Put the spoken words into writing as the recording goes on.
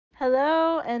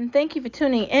Hello, and thank you for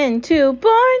tuning in to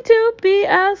Born to Be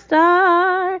a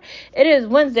Star. It is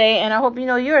Wednesday, and I hope you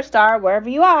know you're a star wherever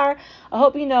you are. I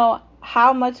hope you know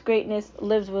how much greatness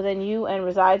lives within you and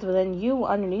resides within you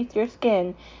underneath your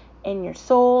skin, in your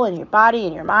soul, and your body,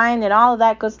 and your mind, and all of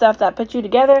that good stuff that puts you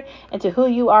together into who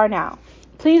you are now.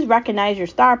 Please recognize your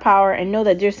star power and know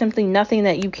that there's simply nothing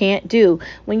that you can't do.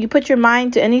 When you put your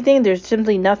mind to anything, there's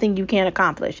simply nothing you can't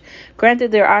accomplish.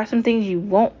 Granted, there are some things you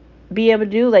won't be able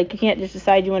to do, like you can't just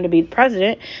decide you want to be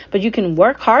president, but you can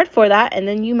work hard for that, and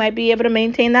then you might be able to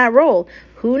maintain that role.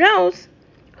 Who knows?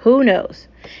 Who knows?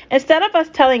 Instead of us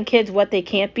telling kids what they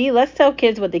can't be, let's tell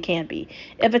kids what they can be.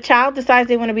 If a child decides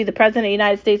they want to be the president of the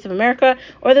United States of America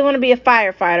or they want to be a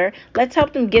firefighter, let's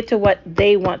help them get to what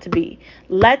they want to be.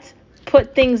 Let's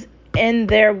put things in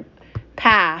their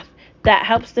path that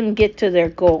helps them get to their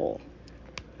goal.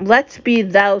 Let's be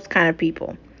those kind of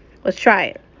people. Let's try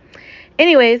it.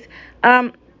 Anyways,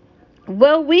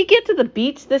 will we get to the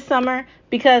beach this summer?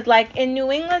 Because, like, in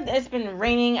New England, it's been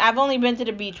raining. I've only been to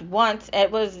the beach once. It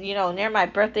was, near my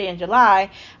birthday in July.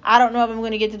 I don't know if I'm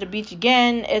going to get to the beach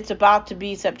again. It's about to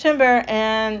be September,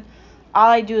 and all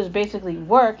I do is basically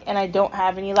work, and I don't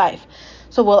have any life.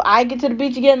 So, will I get to the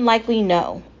beach again? Likely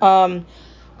no.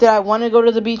 Did I want to go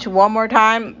to the beach one more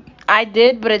time? I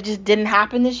did, but it just didn't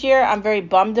happen this year. I'm very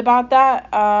bummed about that.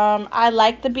 I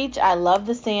like the beach. I love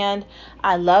the sand.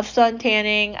 I love sun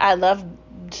tanning. I love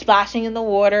splashing in the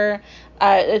water.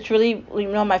 It's really,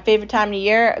 my favorite time of the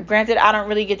year. Granted, I don't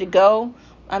really get to go.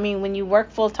 I mean, when you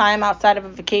work full time outside of a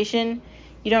vacation,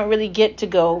 you don't really get to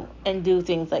go and do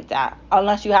things like that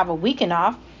unless you have a weekend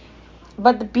off.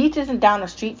 But the beach isn't down the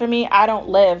street for me. I don't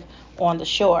live on the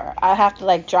shore. I have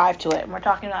to drive to it. And we're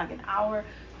talking like an hour,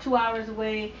 2 hours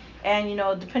away. And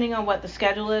depending on what the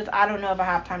schedule is, I don't know if I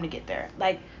have time to get there.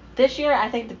 Like this year, I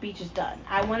think the beach is done.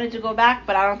 I wanted to go back,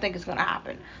 but I don't think it's gonna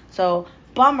happen. So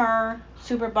bummer,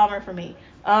 super bummer for me.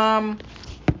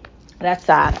 That's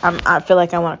sad. I feel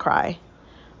like I want to cry.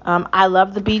 I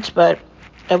love the beach, but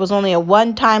it was only a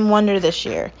one-time wonder this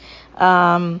year.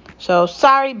 So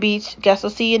sorry, beach. Guess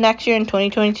I'll see you next year in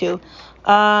 2022.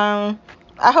 I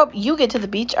hope you get to the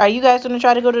beach. Are you guys going to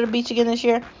try to go to the beach again this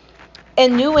year?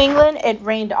 In New England, it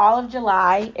rained all of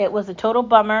July. It was a total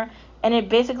bummer, and it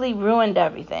basically ruined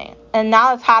everything. And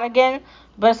now it's hot again,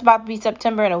 but it's about to be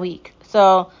September in a week.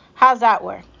 So how's that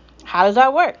work? How does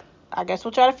that work? I guess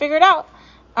we'll try to figure it out.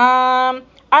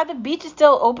 Are the beaches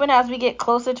still open as we get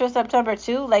closer to September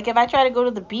too? Like, if I try to go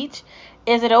to the beach,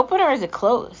 is it open or is it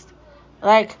closed?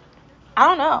 Like, I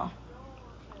don't know.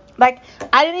 Like,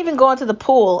 I didn't even go into the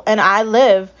pool, and I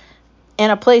live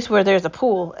in a place where there's a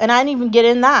pool, and I didn't even get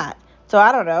in that. So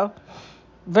I don't know.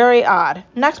 Very odd.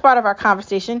 Next part of our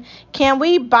conversation: can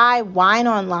we buy wine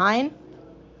online?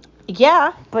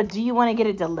 Yeah, but do you want to get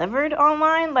it delivered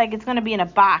online? Like it's going to be in a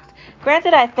box.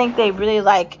 Granted, I think they really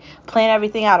plan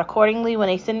everything out accordingly when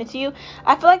they send it to you.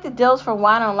 I feel like the deals for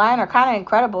wine online are kind of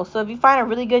incredible. So if you find a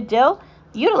really good deal,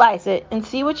 utilize it and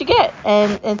see what you get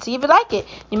and see if you like it.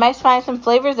 You might find some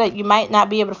flavors that you might not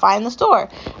be able to find in the store.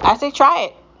 I say try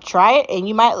it. Try it and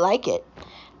you might like it.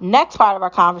 Next part of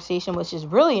our conversation, which is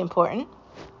really important: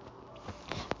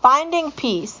 finding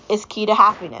peace is key to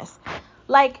happiness.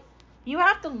 Like, you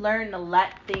have to learn to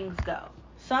let things go.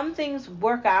 Some things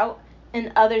work out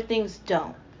and other things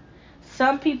don't.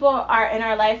 Some people are in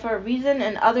our life for a reason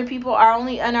and other people are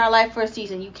only in our life for a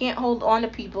season. You can't hold on to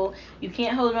people. You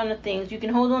can't hold on to things. You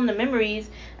can hold on to memories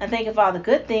and think of all the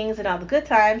good things and all the good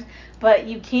times, but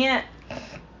you can't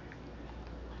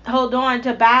hold on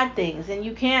to bad things, and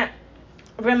you can't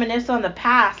reminisce on the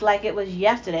past like it was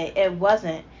yesterday. It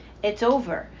wasn't. It's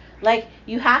over. Like,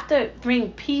 you have to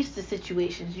bring peace to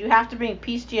situations. You have to bring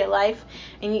peace to your life.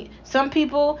 And some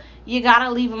people, you gotta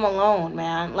leave them alone,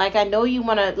 man. Like, I know you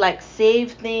want to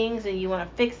save things and you want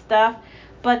to fix stuff,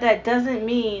 but that doesn't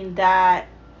mean that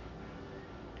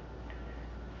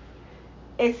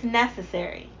it's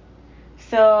necessary.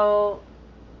 So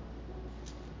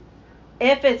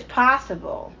if it's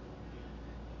possible,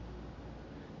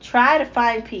 try to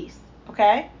find peace.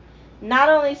 Okay? Not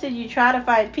only should you try to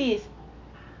find peace,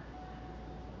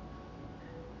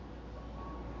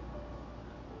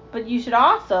 but you should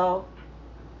also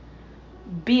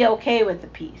be okay with the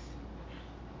peace.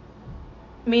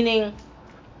 Meaning,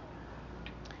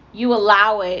 you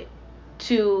allow it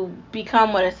to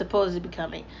become what it's supposed to be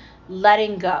becoming.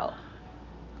 Letting go.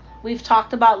 We've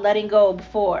talked about letting go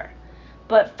before.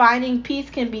 But finding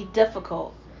peace can be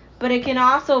difficult. But it can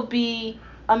also be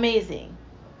amazing.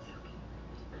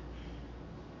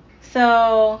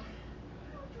 So,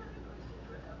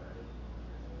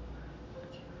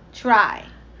 try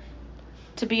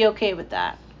to be okay with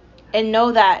that. And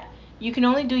know that You can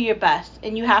only do your best,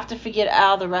 and you have to forget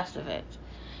all the rest of it.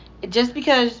 Just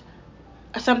because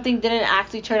something didn't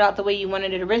actually turn out the way you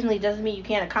wanted it originally doesn't mean you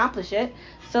can't accomplish it.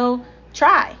 So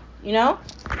try,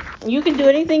 You can do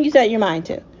anything you set your mind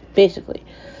to, basically.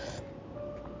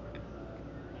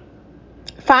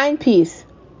 Find peace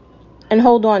and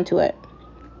hold on to it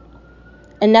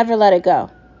and never let it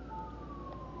go.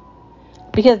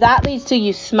 Because that leads to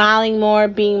you smiling more,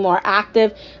 being more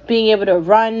active, being able to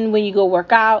run when you go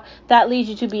work out. That leads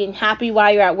you to being happy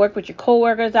while you're at work with your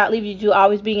coworkers. That leads you to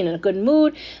always being in a good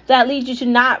mood. That leads you to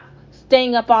not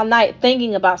staying up all night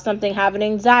thinking about something, having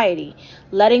anxiety.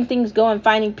 Letting things go and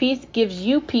finding peace, gives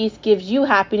you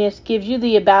happiness, gives you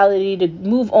the ability to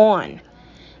move on.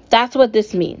 That's what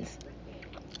this means.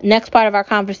 Next part of our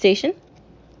conversation.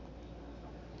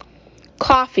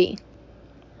 Coffee.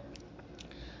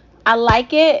 I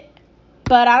like it,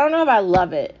 but I don't know if I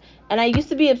love it. And I used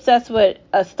to be obsessed with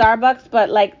Starbucks,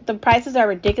 but the prices are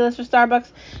ridiculous for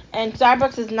Starbucks, and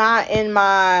Starbucks is not in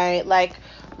my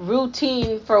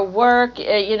routine for work.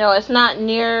 It's not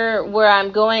near where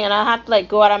I'm going, and I have to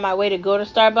go out of my way to go to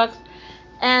Starbucks.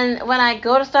 And when I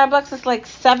go to Starbucks, it's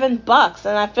 $7,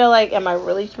 and I feel like, am I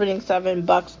really spending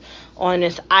 $7 on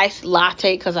this iced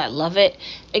latte because I love it?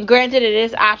 And granted, it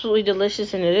is absolutely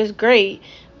delicious and it is great,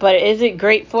 but is it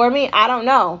great for me? I don't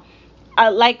know.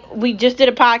 We just did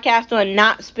a podcast on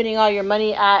not spending all your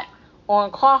money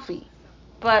on coffee,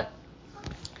 but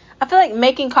I feel like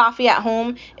making coffee at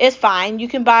home is fine. You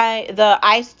can buy the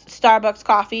iced Starbucks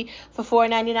coffee for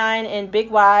 $4.99 in Big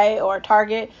Y or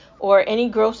Target or any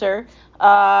grocer.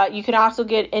 You can also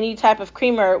get any type of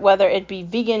creamer, whether it be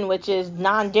vegan, which is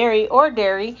non-dairy, or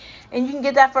dairy, and you can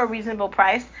get that for a reasonable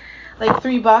price,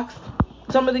 $3.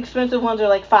 Some of the expensive ones are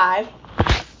 $5.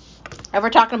 If we're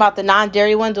talking about the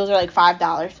non-dairy ones, those are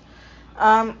 $5.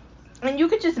 And you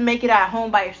could just make it at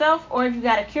home by yourself, or if you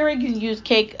got a Keurig, you can use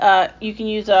cake. You can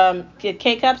use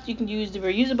K-cups. You can use the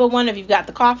reusable one. If you've got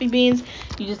the coffee beans,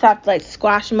 you just have to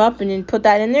squash them up and then put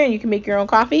that in there, and you can make your own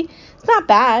coffee. It's not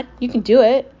bad. You can do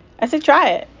it. I said try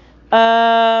it.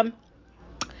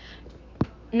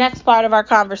 Next part of our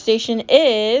conversation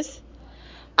is,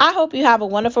 I hope you have a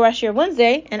wonderful rest of your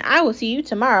Wednesday, and I will see you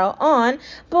tomorrow on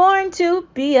Born to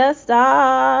Be a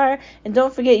Star. And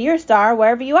don't forget, you're a star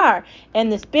wherever you are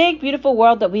in this big, beautiful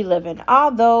world that we live in.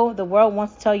 Although the world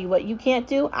wants to tell you what you can't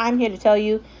do, I'm here to tell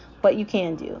you what you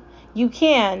can do. You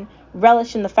can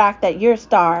relish in the fact that you're a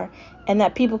star and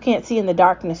that people can't see in the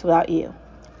darkness without you.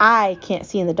 I can't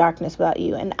see in the darkness without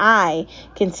you, and I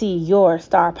can see your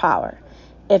star power.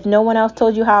 If no one else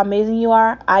told you how amazing you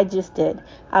are, I just did.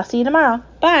 I'll see you tomorrow.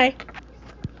 Bye.